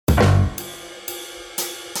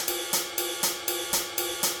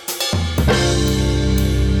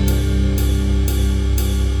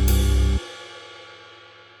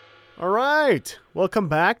right, welcome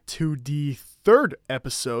back to the third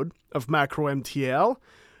episode of MacroMTL.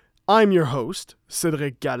 I'm your host,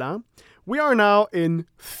 Cedric Gallant. We are now in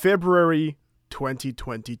February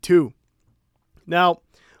 2022. Now,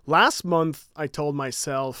 last month I told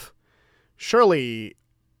myself, surely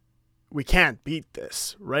we can't beat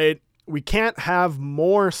this, right? We can't have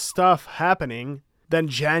more stuff happening than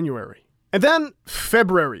January. And then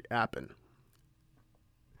February happened.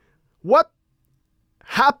 What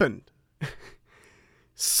happened?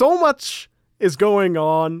 So much is going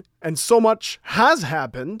on and so much has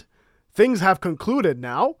happened. Things have concluded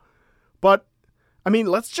now. But I mean,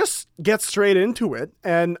 let's just get straight into it.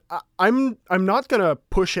 And I'm not going to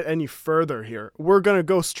push it any further here. We're going to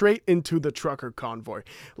go straight into the trucker convoy.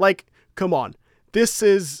 Like, come on. This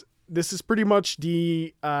is pretty much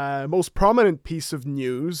the most prominent piece of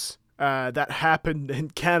news that happened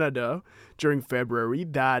in Canada during February.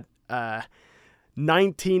 That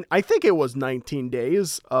 19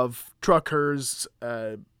 days of truckers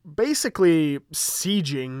basically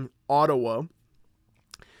sieging Ottawa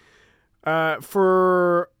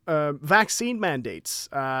for vaccine mandates.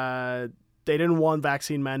 They didn't want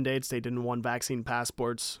vaccine mandates. They didn't want vaccine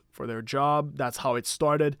passports for their job. That's how it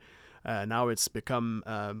started. Now it's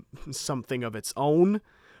become something of its own.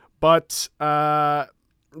 But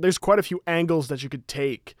there's quite a few angles that you could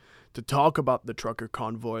take to talk about the trucker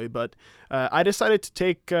convoy, but I decided to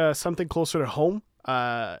take something closer to home,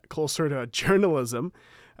 closer to journalism,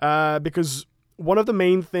 because one of the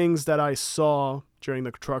main things that I saw during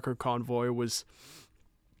the trucker convoy was,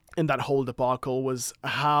 in that whole debacle, was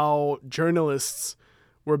how journalists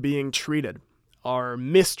were being treated or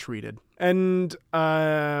mistreated. And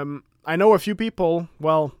I know a few people,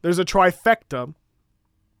 well, there's a trifecta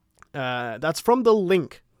that's from The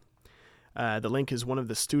Link. The Link is one of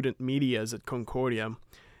the student medias at Concordia.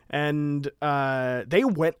 And they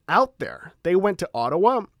went out there. They went to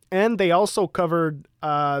Ottawa, and they also covered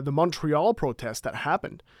the Montreal protest that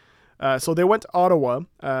happened. So they went to Ottawa,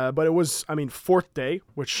 but it was, fourth day,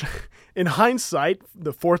 which in hindsight,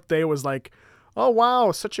 the fourth day was like, oh,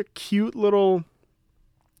 wow, such a cute little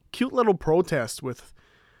protest with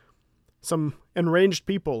some enraged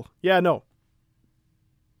people. Yeah, no,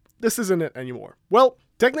 this isn't it anymore. Well,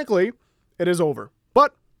 technically, it is over.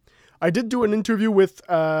 But I did do an interview with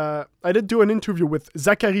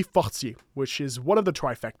Zachary Fortier, which is one of the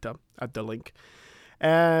trifecta at The Link.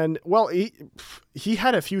 And, well, he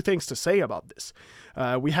had a few things to say about this.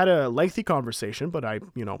 We had a lengthy conversation, but I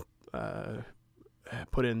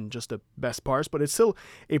put in just the best parts. But it's still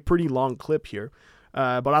a pretty long clip here.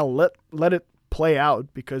 But I'll let it play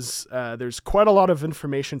out because there's quite a lot of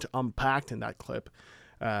information to unpack in that clip.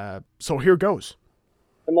 So here goes.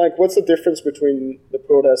 And what's the difference between the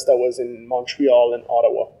protest that was in Montreal and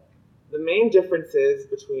Ottawa? The main differences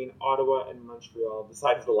between Ottawa and Montreal,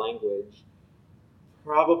 besides the language,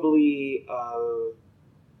 probably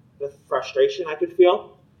the frustration I could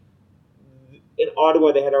feel. In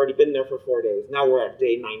Ottawa, they had already been there for 4 days. Now we're at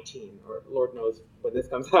day 19, or Lord knows when this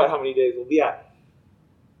comes out how many days we'll be at.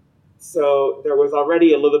 So there was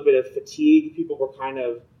already a little bit of fatigue. People were kind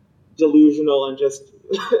of delusional and just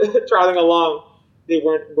trotting along. They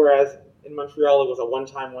weren't, whereas in Montreal, it was a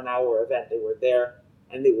one-time, 1 hour event. They were there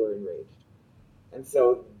and they were enraged. And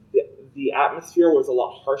so the atmosphere was a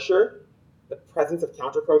lot harsher. The presence of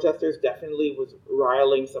counter-protesters definitely was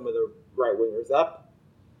riling some of the right-wingers up.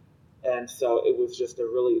 And so it was just a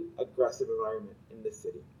really aggressive environment in this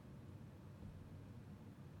city.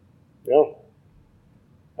 Yeah.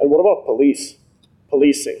 And what about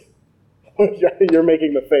policing? You're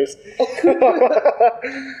making the face.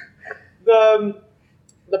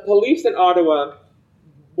 The police in Ottawa,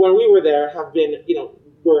 when we were there, have been,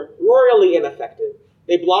 were royally ineffective.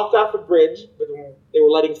 They blocked off a bridge, but they were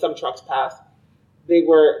letting some trucks pass. So it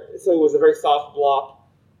was a very soft block.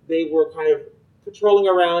 They were kind of patrolling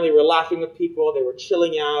around. They were laughing with people. They were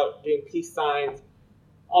chilling out, doing peace signs,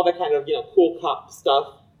 all that kind of, cool cop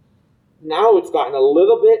stuff. Now it's gotten a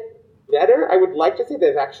little bit better. I would like to say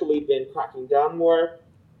they've actually been cracking down more,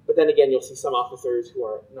 but then again, you'll see some officers who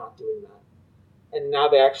are not doing that. And now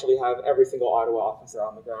they actually have every single Ottawa officer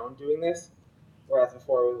on the ground doing this, whereas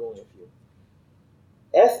before it was only a few.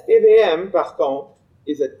 SPVM, par contre,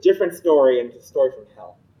 is a different story, and it's a story from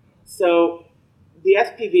hell. So the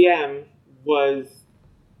SPVM was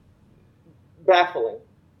baffling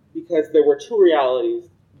because there were two realities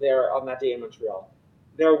there on that day in Montreal.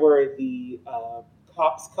 There were the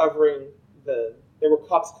cops covering the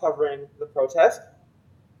protest,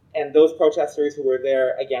 and those protesters who were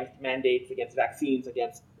there against mandates, against vaccines,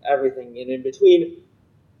 against everything, and in between,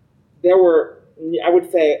 there were, I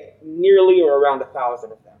would say, nearly or around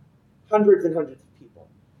 1,000 of them. hundreds and hundreds of people.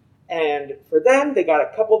 And for them, they got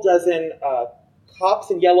a couple dozen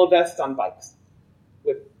cops in yellow vests on bikes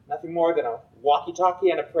with nothing more than a walkie-talkie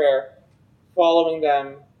and a prayer following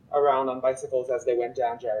them around on bicycles as they went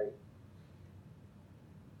down Jerry.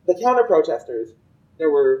 The counter-protesters, there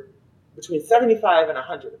were between 75 and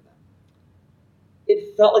 100 of them.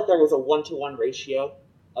 It felt like there was a 1-to-1 ratio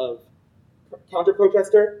of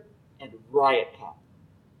counter-protester and riot cop.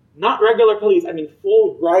 Not regular police, I mean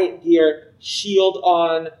full riot gear, shield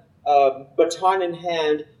on, baton in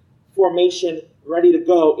hand, formation ready to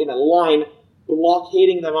go in a line,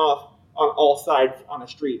 blockading them off on all sides on a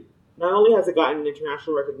street. Not only has it gotten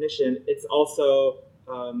international recognition, it's also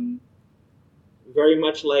very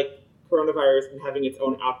much like coronavirus and having its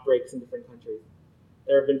own outbreaks in different countries.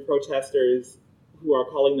 There have been protesters who are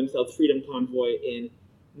calling themselves Freedom Convoy in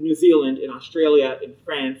New Zealand, in Australia, in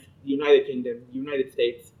France, the United Kingdom, the United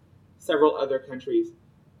States, several other countries.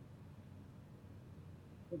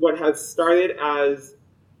 What has started as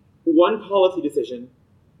one policy decision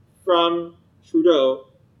from Trudeau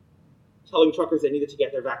telling truckers they needed to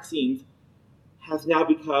get their vaccines has now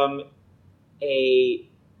become a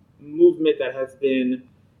movement that has been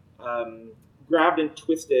grabbed and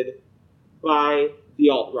twisted by the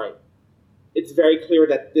alt-right. It's very clear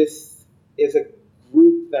that this is a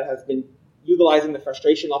group that has been utilizing the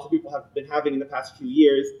frustration lots of people have been having in the past few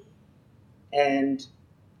years and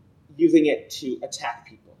using it to attack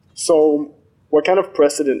people. So what kind of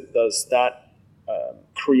precedent does that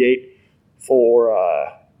create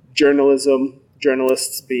for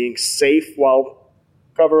journalists being safe while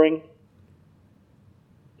covering?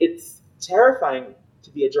 It's terrifying to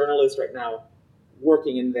be a journalist right now,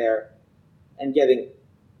 working in there and getting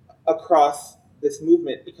across this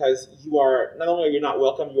movement, because you are, not only are you not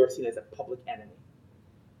welcome, you are seen as a public enemy.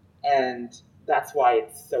 And that's why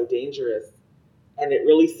it's so dangerous. And it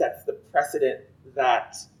really sets the precedent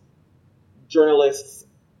that journalists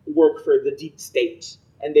work for the deep state,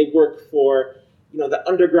 and they work for, the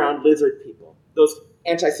underground lizard people, those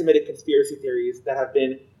anti-Semitic conspiracy theories that have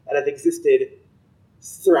existed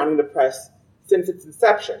surrounding the press since its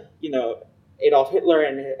inception. Adolf Hitler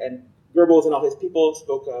and Goebbels and all his people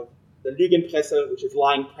spoke of the Lügenpresse, which is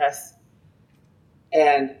lying press,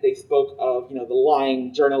 and they spoke of the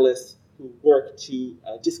lying journalists who work to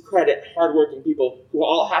discredit hardworking people who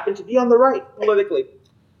all happen to be on the right politically.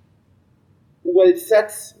 What it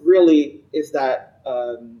sets really is that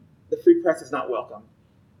the free press is not welcome,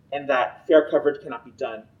 and that fair coverage cannot be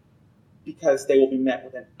done because they will be met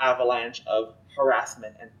with an avalanche of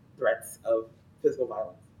harassment and threats of physical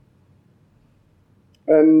violence.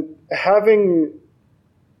 And having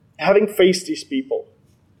faced these people,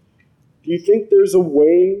 do you think there's a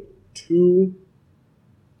way to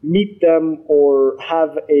meet them or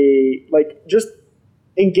have just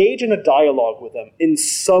engage in a dialogue with them in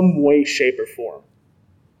some way, shape, or form?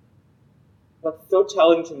 What's so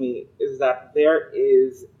telling to me is that there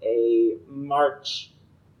is a march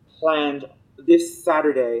planned this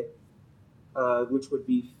Saturday, which would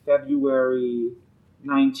be February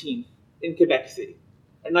 19th, in Quebec City.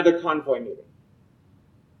 Another convoy meeting.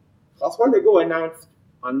 François Legault announced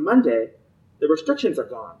on Monday the restrictions are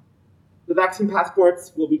gone. The vaccine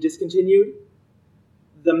passports will be discontinued.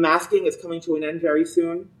 The masking is coming to an end very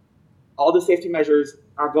soon. All the safety measures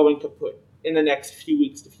are going kaput in the next few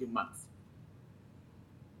weeks to few months.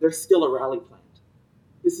 There's still a rally planned.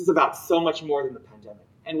 This is about so much more than the pandemic.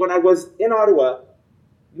 And when I was in Ottawa,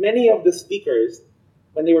 many of the speakers,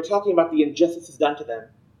 when they were talking about the injustices done to them,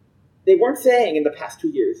 they weren't saying in the past 2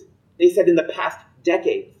 years. They said in the past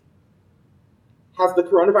decades. Has the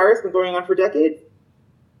coronavirus been going on for decades?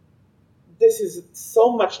 This is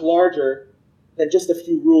so much larger than just a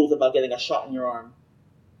few rules about getting a shot in your arm.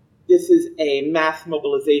 This is a mass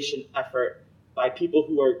mobilization effort by people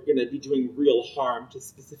who are going to be doing real harm to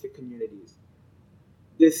specific communities.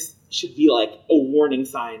 This should be like a warning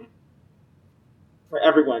sign for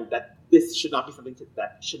everyone that this should not be something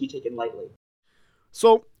that should be taken lightly.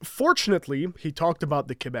 So, fortunately, he talked about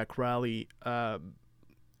the Quebec rally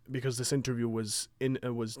because this interview was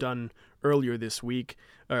done earlier this week,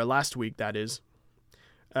 or last week, that is.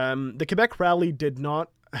 The Quebec rally did not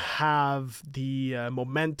have the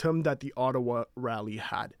momentum that the Ottawa rally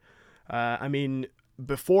had.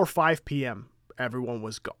 Before 5 p.m., everyone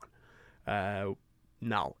was gone.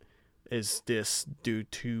 Now, is this due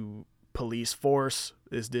to police force?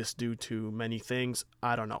 Is this due to many things?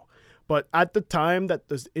 I don't know. But at the time that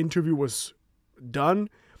this interview was done,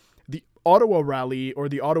 the Ottawa rally or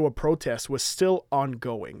the Ottawa protest was still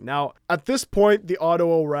ongoing. Now, at this point, the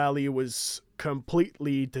Ottawa rally was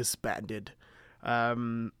completely disbanded.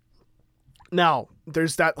 Now,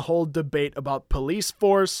 there's that whole debate about police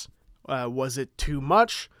force. Was it too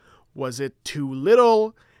much? Was it too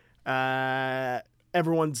little?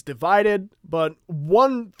 Everyone's divided. But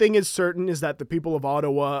one thing is certain is that the people of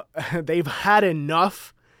Ottawa, they've had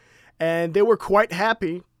enough. And they were quite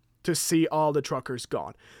happy to see all the truckers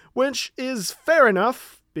gone. Which is fair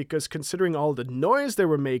enough, because considering all the noise they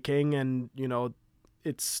were making and,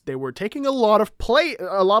 they were taking a lot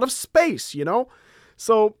of space,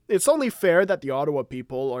 So it's only fair that the Ottawa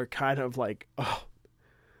people are kind of like, oh,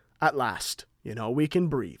 at last, we can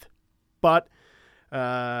breathe. But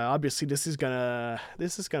obviously this is gonna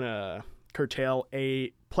curtail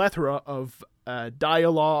a plethora of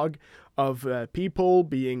dialogue of people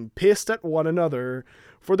being pissed at one another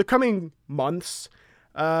for the coming months.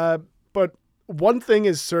 But one thing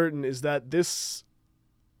is certain is that this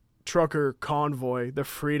trucker convoy, the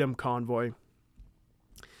Freedom Convoy,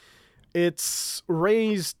 it's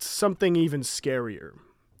raised something even scarier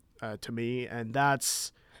to me, and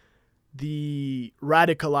that's the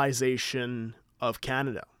radicalization of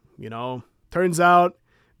Canada. Turns out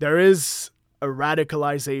there is a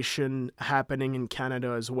radicalization happening in Canada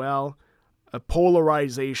as well, a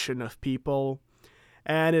polarization of people,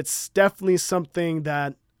 and it's definitely something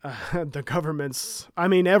that the government's,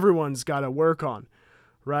 everyone's got to work on,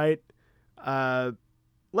 right?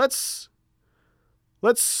 Let's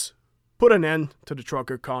put an end to the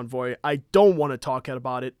trucker convoy. I don't want to talk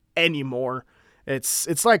about it anymore.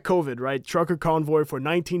 It's like COVID, right? Trucker convoy for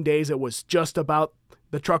 19 days. It was just about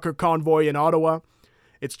the trucker convoy in Ottawa.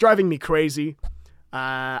 It's driving me crazy.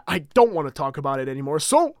 I don't want to talk about it anymore.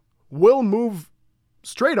 So we'll move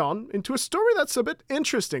straight on into a story that's a bit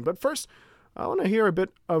interesting. But first, I want to hear a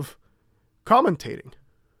bit of commentating.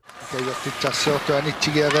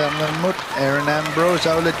 Aaron Ambrose,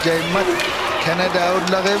 Outlet Jaymat, Canada,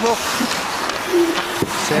 Outlagebo,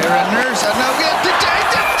 Sarah Nurse, and now get the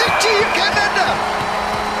Canada.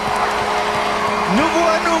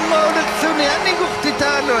 Nubuanong Outlet Suni, Aniguk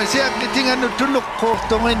Titalo, siya kitingan tulok ko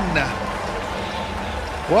tungin na.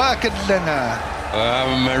 Wakad lang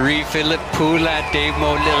Marie-Philip Pula, Dave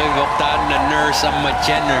Mo-Lirivoktan, na Nurse, ang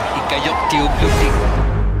Jenner, ikayok tiyublutik.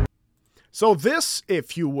 So this,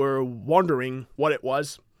 if you were wondering what it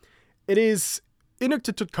was, it is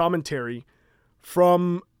Inuktitut commentary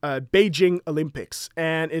from Beijing Olympics,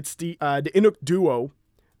 and it's the Inuk duo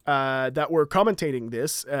that were commentating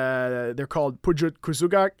this. They're called Pujut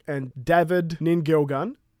Kusugak and David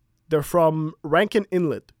Ningyogan. They're from Rankin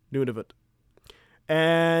Inlet, Nunavut.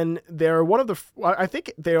 And they're I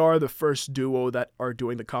think they are the first duo that are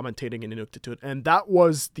doing the commentating in Inuktitut, and that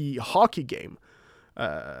was the hockey game.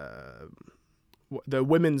 The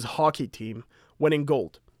women's hockey team winning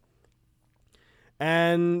gold.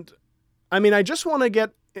 And I just wanted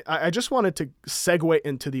to segue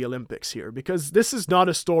into the Olympics here, because this is not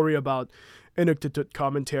a story about Inuktitut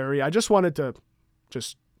commentary. I just wanted to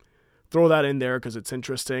just throw that in there because it's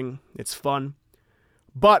interesting, it's fun.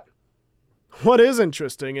 But what is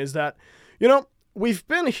interesting is that, we've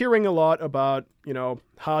been hearing a lot about,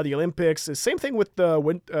 how the Olympics is same thing with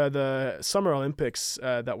the Summer Olympics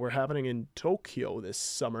that were happening in Tokyo this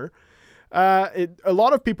summer. A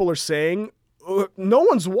lot of people are saying no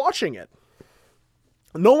one's watching it.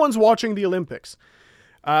 No one's watching the Olympics.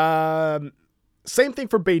 Same thing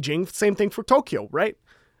for Beijing, same thing for Tokyo, right?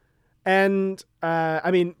 And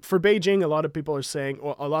for Beijing, a lot of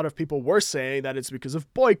people were saying that it's because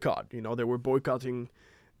of boycott. They were boycotting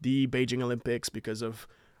the Beijing Olympics because of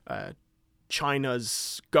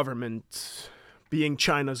China's government being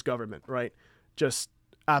China's government, right? Just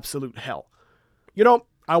absolute hell.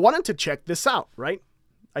 I wanted to check this out, right?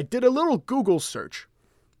 I did a little Google search,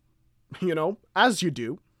 as you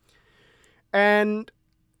do. And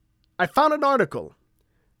I found an article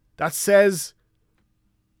that says,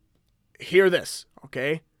 hear this,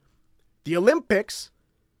 okay? The Olympics,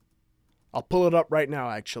 I'll pull it up right now,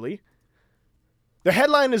 actually. The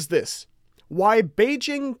headline is this: why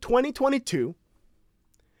Beijing 2022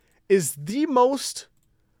 is the most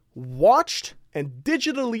watched and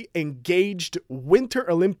digitally engaged Winter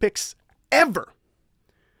Olympics ever,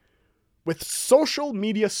 with social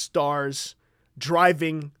media stars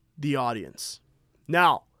driving the audience.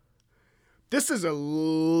 Now, this is a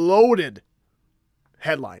loaded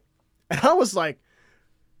headline. And I was like,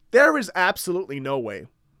 there is absolutely no way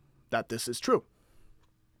that this is true.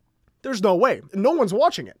 There's no way. No one's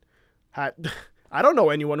watching it. I don't know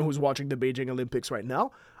anyone who's watching the Beijing Olympics right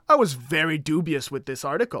now. I was very dubious with this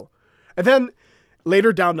article. And then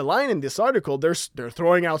later down the line in this article, they're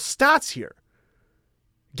throwing out stats here.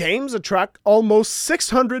 Games attract almost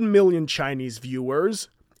 600 million Chinese viewers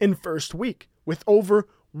in first week, with over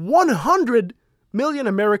 100 million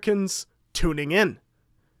Americans tuning in.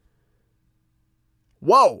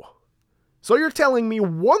 Whoa. So you're telling me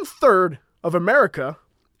 1/3 of America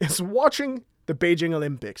is watching the Beijing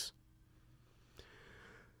Olympics.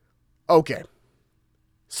 Okay.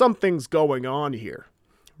 Something's going on here,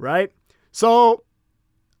 right? So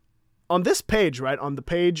on this page, right, on the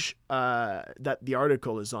page that the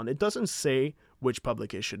article is on, it doesn't say which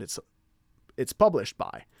publication it's published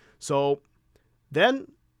by. So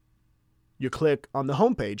then you click on the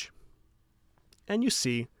homepage and you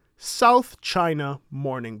see South China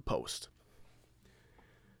Morning Post.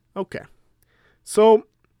 Okay. So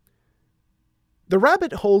the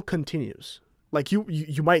rabbit hole continues. Like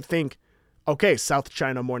you might think, okay, South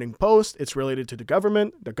China Morning Post, it's related to the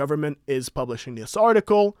government. The government is publishing this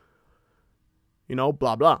article. You know,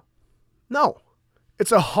 blah, blah. No.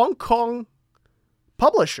 It's a Hong Kong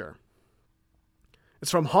publisher.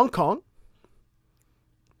 It's from Hong Kong.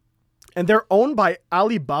 And they're owned by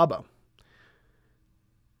Alibaba.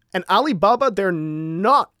 And Alibaba, they're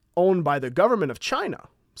not owned by the government of China,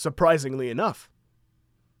 surprisingly enough.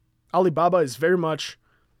 Alibaba is very much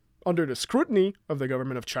under the scrutiny of the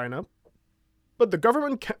government of China, but the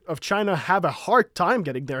government of China have a hard time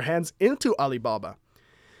getting their hands into Alibaba.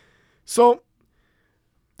 So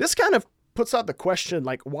this kind of puts out the question,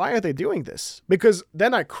 like, why are they doing this? Because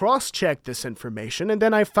then I cross-checked this information, and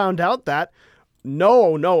then I found out that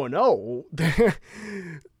no.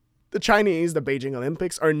 The Chinese, the Beijing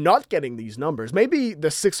Olympics, are not getting these numbers. Maybe the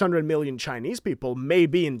 600 million Chinese people may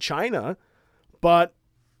be in China, but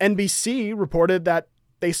NBC reported that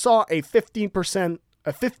they saw a 50%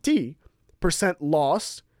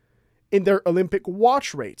 loss in their Olympic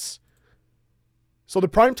watch rates. So the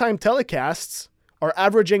primetime telecasts are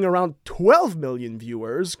averaging around 12 million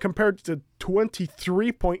viewers compared to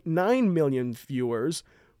 23.9 million viewers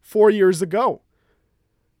 4 years ago.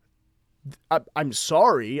 I'm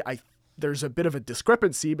sorry, there's a bit of a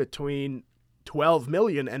discrepancy between 12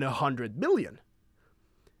 million and 100 million.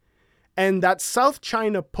 And that South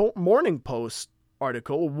China Morning Post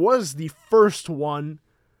article was the first one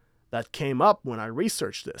that came up when I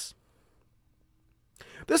researched this.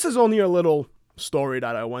 This is only a little story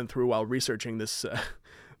that I went through while researching this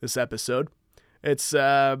episode. It's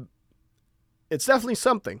definitely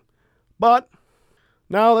something. But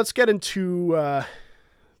now let's get into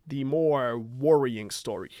the more worrying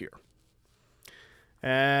story here.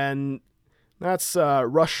 And that's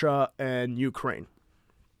Russia and Ukraine.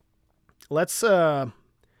 Let's hear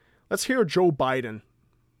Joe Biden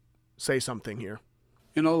say something here.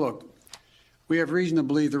 You know, look, we have reason to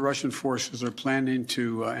believe the Russian forces are planning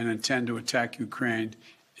to and intend to attack Ukraine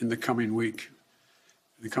in the coming week,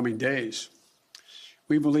 in the coming days.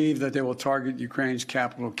 We believe that they will target Ukraine's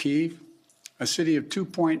capital, Kyiv, a city of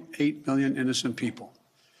 2.8 million innocent people.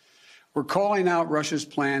 We're calling out Russia's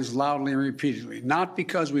plans loudly and repeatedly, not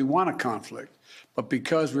because we want a conflict, but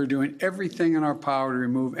because we're doing everything in our power to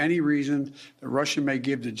remove any reason that Russia may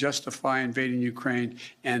give to justify invading Ukraine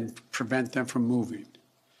and prevent them from moving.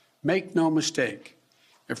 Make no mistake,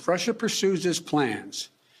 if Russia pursues its plans,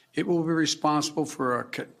 it will be responsible for a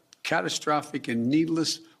catastrophic and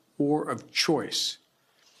needless war of choice.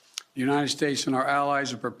 The United States and our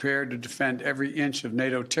allies are prepared to defend every inch of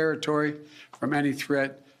NATO territory from any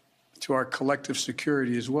threat to our collective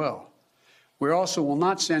security as well. We also will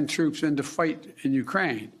not send troops in to fight in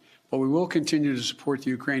Ukraine, but we will continue to support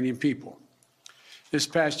the Ukrainian people. This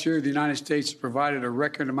past year, the United States provided a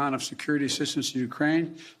record amount of security assistance to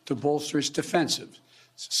Ukraine to bolster its defensive,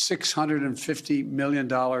 $650 million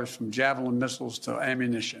from Javelin missiles to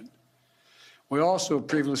ammunition. We also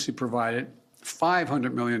previously provided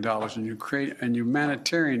 $500 million in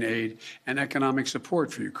humanitarian aid and economic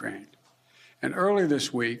support for Ukraine. And earlier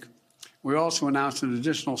this week, we also announced an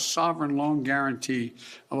additional sovereign loan guarantee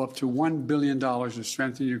of up to $1 billion to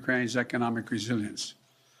strengthen Ukraine's economic resilience.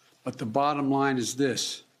 But the bottom line is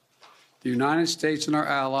this: the United States and our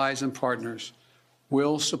allies and partners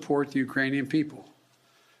will support the Ukrainian people.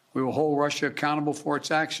 We will hold Russia accountable for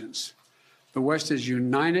its actions. The West is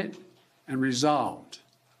united and resolved.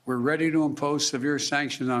 We're ready to impose severe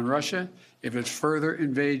sanctions on Russia if it further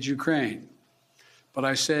invades Ukraine. But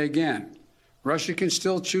I say again, Russia can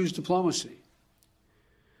still choose diplomacy.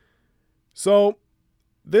 So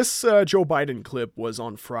this Joe Biden clip was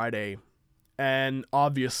on Friday, and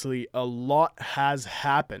obviously a lot has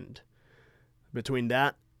happened between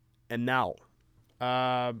that and now.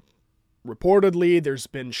 Reportedly, there's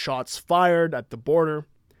been shots fired at the border.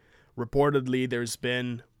 Reportedly, there's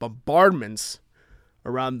been bombardments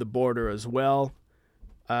around the border as well.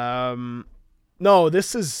 No,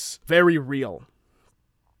 this is very real.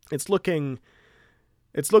 It's looking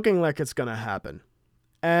It's looking like it's going to happen.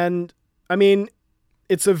 And, I mean,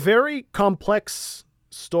 it's a very complex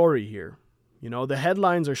story here. You know, the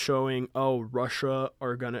headlines are showing, oh, Russia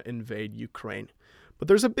are going to invade Ukraine. But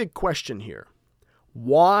there's a big question here.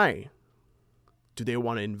 Why do they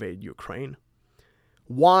want to invade Ukraine?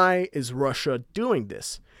 Why is Russia doing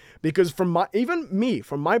this? Because from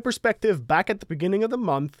my perspective, back at the beginning of the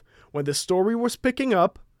month, when the story was picking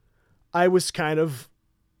up, I was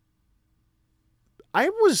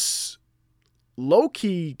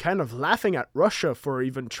low-key kind of laughing at Russia for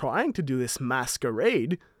even trying to do this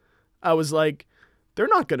masquerade. I was like, they're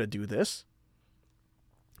not going to do this.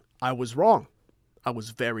 I was wrong. I was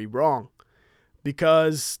very wrong.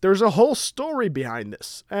 Because there's a whole story behind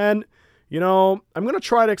this. And, you know, I'm going to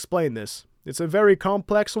try to explain this. It's a very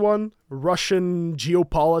complex one. Russian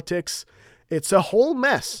geopolitics. It's a whole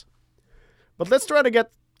mess. But let's try to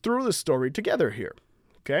get through the story together here.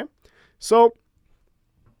 Okay? So,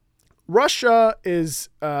 Russia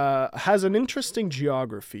has an interesting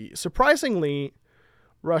geography. Surprisingly,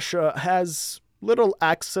 Russia has little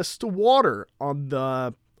access to water on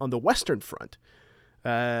the Western Front.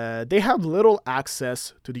 They have little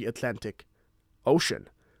access to the Atlantic Ocean.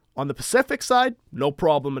 On the Pacific side, no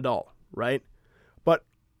problem at all, right? But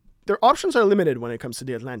their options are limited when it comes to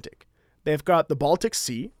the Atlantic. They've got the Baltic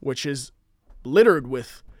Sea, which is littered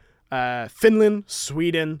with Finland,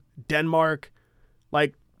 Sweden, Denmark.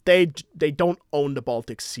 Like, they don't own the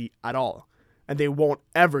Baltic Sea at all. And they won't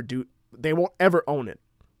ever own it.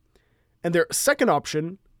 And their second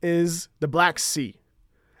option is the Black Sea.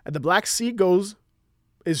 And the Black Sea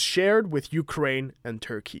is shared with Ukraine and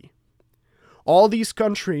Turkey. All these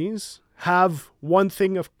countries have one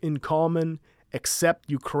thing in common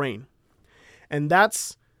except Ukraine. And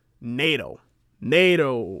that's NATO.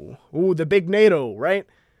 NATO. Ooh, the big NATO, right?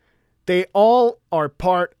 They all are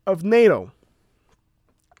part of NATO.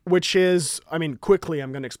 Which is, I mean, quickly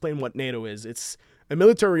I'm going to explain what NATO is. It's a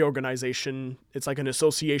military organization. It's like an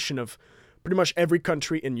association of pretty much every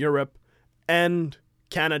country in Europe and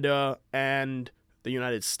Canada and the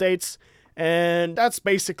United States. And that's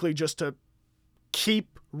basically just to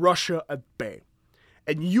keep Russia at bay.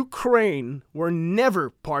 And Ukraine were never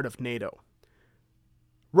part of NATO.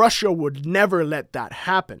 Russia would never let that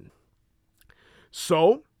happen.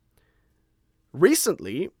 So,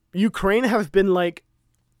 recently, Ukraine have been like,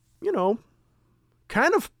 you know,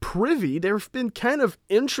 kind of privy. They've been kind of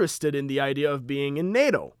interested in the idea of being in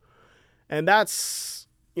NATO. And that's,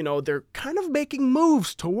 you know, they're kind of making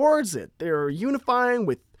moves towards it. They're unifying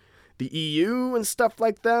with the EU and stuff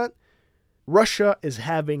like that. Russia is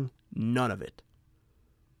having none of it.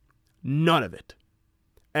 None of it.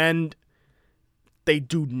 And they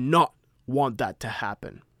do not want that to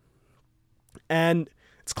happen. And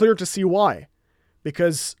it's clear to see why.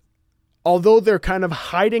 Because although they're kind of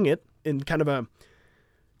hiding it in kind of a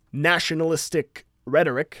nationalistic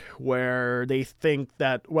rhetoric where they think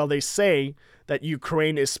that, well, they say that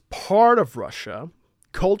Ukraine is part of Russia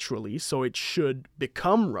culturally, so it should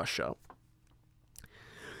become Russia.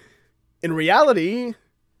 In reality,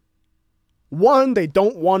 one, they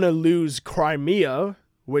don't want to lose Crimea,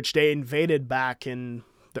 which they invaded back in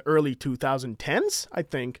the early 2010s, I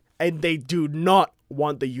think, and they do not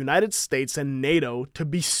want the United States and NATO to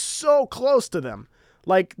be so close to them.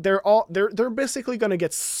 Like they're basically going to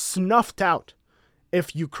get snuffed out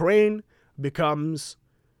if Ukraine becomes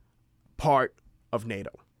part of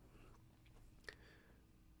NATO.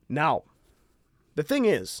 Now, the thing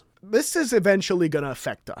is, this is eventually going to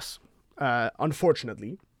affect us.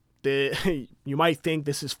 Unfortunately, you might think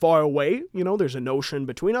this is far away. You know, there's an ocean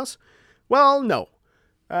between us. Well, no.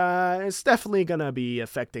 It's definitely going to be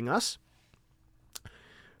affecting us.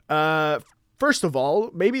 First of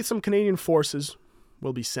all, maybe some Canadian forces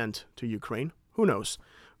will be sent to Ukraine. Who knows?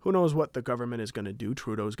 Who knows what the government is going to do,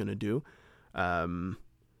 Trudeau's going to do.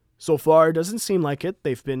 So far, it doesn't seem like it.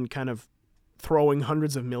 They've been kind of throwing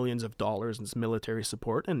hundreds of millions of dollars in military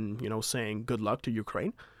support and, you know, saying good luck to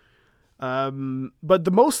Ukraine. But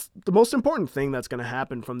the most important thing that's going to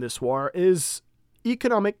happen from this war is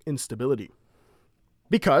economic instability.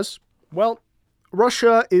 Because, well,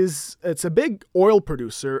 Russia it's a big oil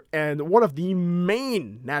producer and one of the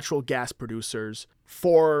main natural gas producers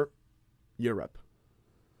for Europe.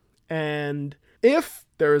 And if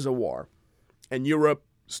there is a war and Europe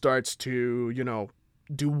starts to, you know,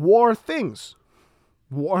 do warlike things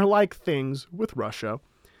with Russia,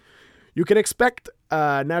 you can expect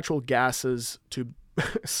natural gases to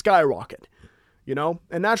skyrocket, you know?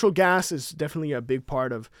 And natural gas is definitely a big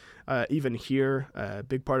part of, even here, a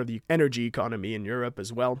big part of the energy economy in Europe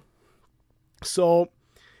as well. So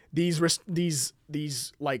these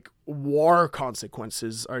like war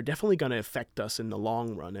consequences are definitely going to affect us in the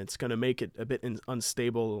long run. It's going to make it a bit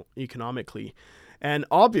unstable economically, and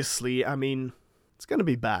obviously, I mean, it's going to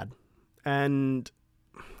be bad. And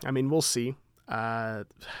I mean, we'll see. I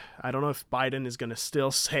don't know if Biden is going to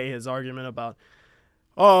still say his argument about,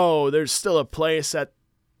 oh, there's still a place at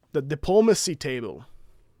the diplomacy table.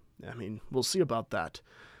 I mean, we'll see about that,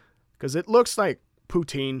 because it looks like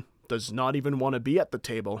Putin does not even want to be at the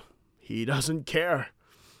table. He doesn't care.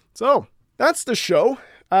 So that's the show.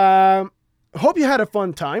 Hope you had a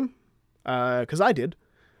fun time, because I did.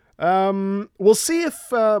 We'll see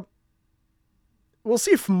if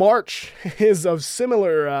March is of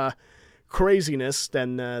similar craziness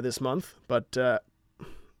than this month. But to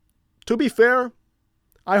be fair,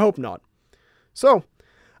 I hope not. So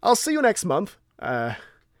I'll see you next month, and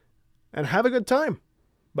have a good time.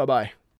 Bye-bye.